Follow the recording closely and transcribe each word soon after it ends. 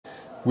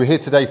We're here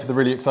today for the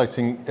really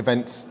exciting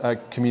event,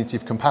 Community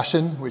of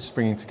Compassion, which is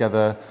bringing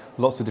together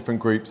lots of different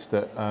groups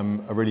that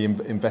are really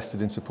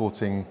invested in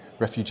supporting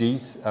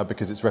refugees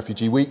because it's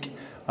Refugee Week.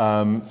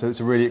 So it's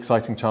a really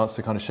exciting chance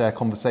to kind of share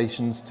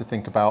conversations, to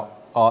think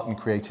about art and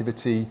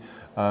creativity,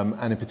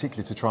 and in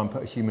particular to try and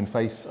put a human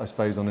face, I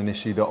suppose, on an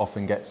issue that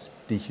often gets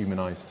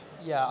dehumanised.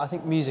 Yeah, I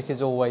think music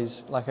is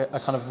always like a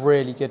kind of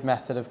really good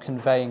method of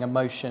conveying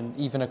emotion,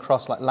 even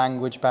across like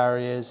language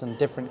barriers and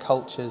different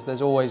cultures.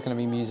 There's always going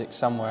to be music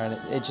somewhere,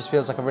 and it just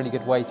feels like a really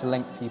good way to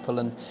link people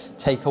and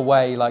take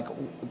away like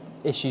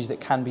issues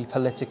that can be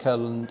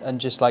political and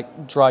just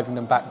like driving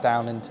them back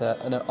down into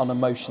an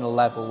emotional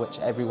level, which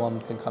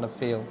everyone can kind of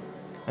feel.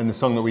 And the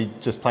song that we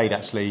just played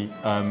actually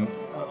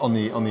on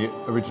the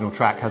original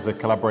track has a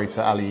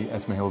collaborator, Ali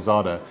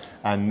Esmahil-Zada,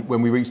 and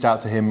when we reached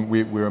out to him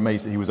we were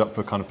amazed that he was up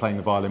for kind of playing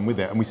the violin with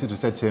it, and we sort of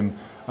said to him,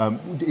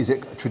 is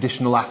it a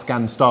traditional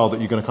Afghan style that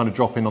you're going to kind of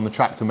drop in on the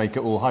track to make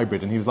it all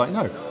hybrid? And he was like,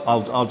 no,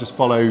 I'll just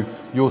follow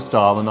your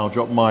style and I'll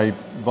drop my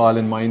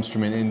violin, my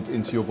instrument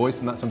into your voice,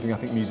 and that's something I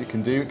think music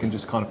can do. It can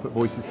just kind of put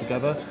voices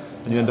together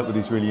and you end up with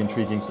these really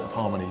intriguing sort of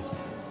harmonies.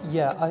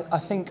 Yeah, I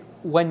think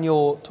when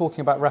you're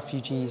talking about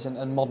refugees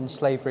and modern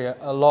slavery,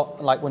 a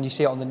lot, like when you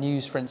see it on the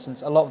news, for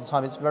instance, a lot of the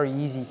time it's very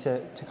easy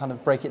to kind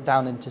of break it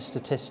down into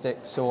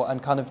statistics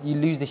and kind of you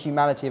lose the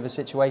humanity of a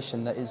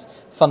situation that is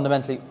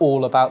fundamentally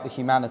all about the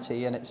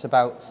humanity, and it's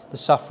about the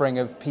suffering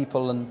of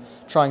people and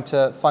trying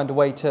to find a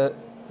way to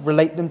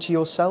relate them to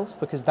yourself,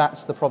 because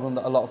that's the problem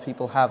that a lot of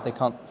people have. They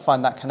can't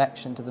find that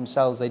connection to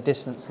themselves, they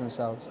distance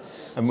themselves.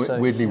 And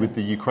weirdly, with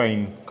the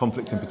Ukraine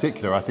conflict in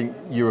particular, I think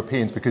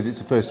Europeans, because it's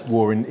the first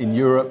war in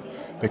Europe,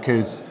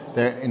 because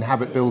they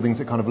inhabit buildings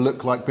that kind of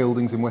look like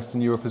buildings in Western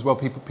Europe as well,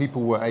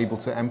 people were able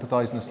to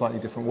empathise in a slightly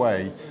different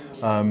way.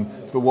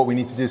 But what we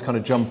need to do is kind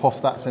of jump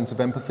off that sense of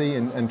empathy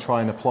and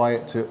try and apply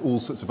it to all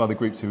sorts of other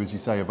groups who, as you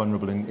say, are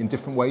vulnerable in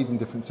different ways, in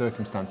different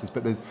circumstances.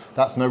 But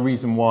that's no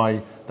reason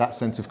why that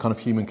sense of kind of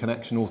human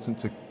connection oughtn't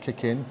to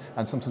kick in.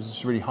 And sometimes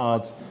it's really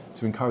hard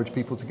to encourage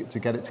people to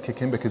get it to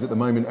kick in, because at the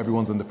moment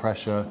everyone's under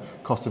pressure,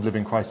 cost of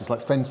living crisis, like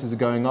fences are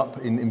going up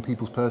in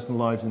people's personal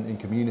lives and in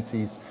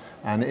communities,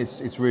 and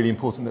it's really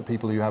important that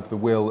people who have the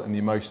will and the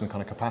emotional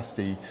kind of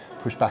capacity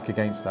push back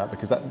against that,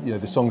 because that, you know,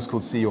 the song's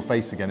called See Your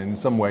Face Again, and in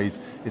some ways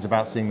is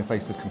about seeing the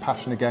face of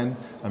compassion again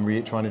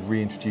and trying to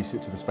reintroduce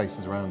it to the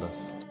spaces around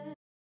us.